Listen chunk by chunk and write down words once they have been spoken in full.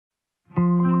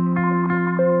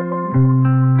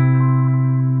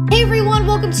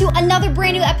welcome to another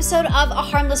brand new episode of A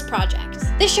Harmless Project.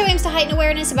 This show aims to heighten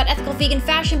awareness about ethical vegan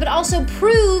fashion, but also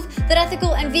prove that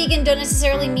ethical and vegan don't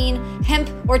necessarily mean hemp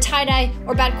or tie-dye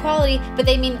or bad quality, but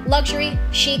they mean luxury,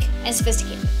 chic, and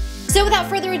sophisticated. So without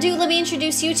further ado, let me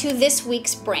introduce you to this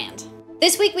week's brand.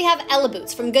 This week we have Ella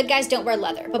boots from Good Guys Don't Wear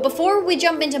Leather. But before we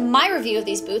jump into my review of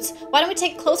these boots, why don't we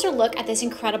take a closer look at this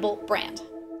incredible brand.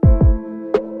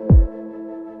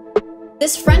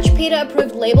 This French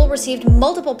PETA-approved label received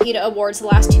multiple PETA awards the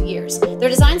last 2 years. Their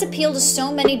designs appeal to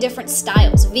so many different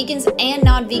styles, vegans and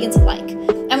non-vegans alike.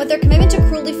 And with their commitment to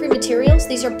cruelty-free materials,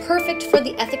 these are perfect for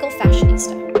the ethical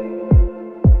fashionista.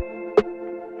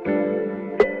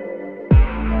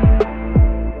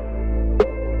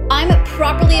 I'm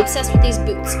properly obsessed with these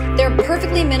boots. They're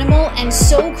perfectly minimal and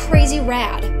so crazy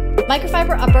rad.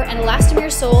 Microfiber upper and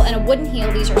elastomer sole and a wooden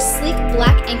heel, these are sleek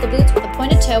black ankle boots with a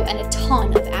pointed toe and a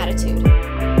ton of attitude.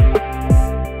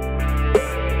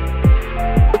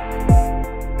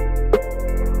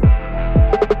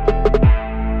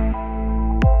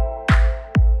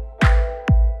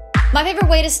 My favorite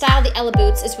way to style the Ella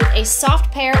boots is with a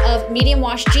soft pair of medium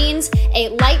wash jeans, a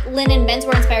light linen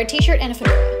menswear inspired t-shirt, and a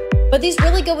fedora. But these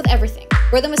really go with everything.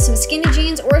 Wear them with some skinny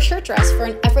jeans or a shirt dress for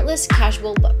an effortless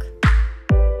casual look.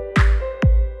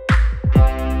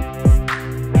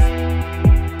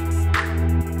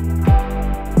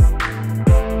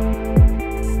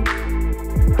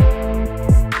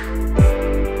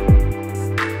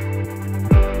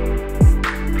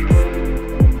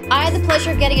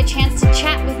 Pleasure of getting a chance to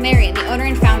chat with Marion, the owner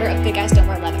and founder of Good Guys Don't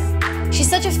Wear Leather. She's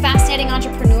such a fascinating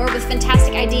entrepreneur with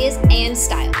fantastic ideas and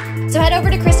style. So head over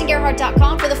to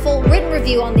KristenGerhardt.com for the full written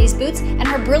review on these boots and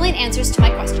her brilliant answers to my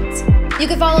questions. You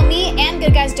can follow me and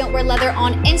Good Guys Don't Wear Leather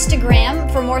on Instagram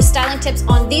for more styling tips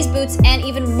on these boots and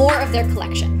even more of their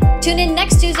collection. Tune in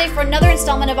next Tuesday for another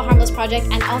installment of A Harmless Project,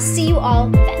 and I'll see you all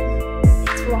then.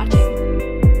 Thanks for watching.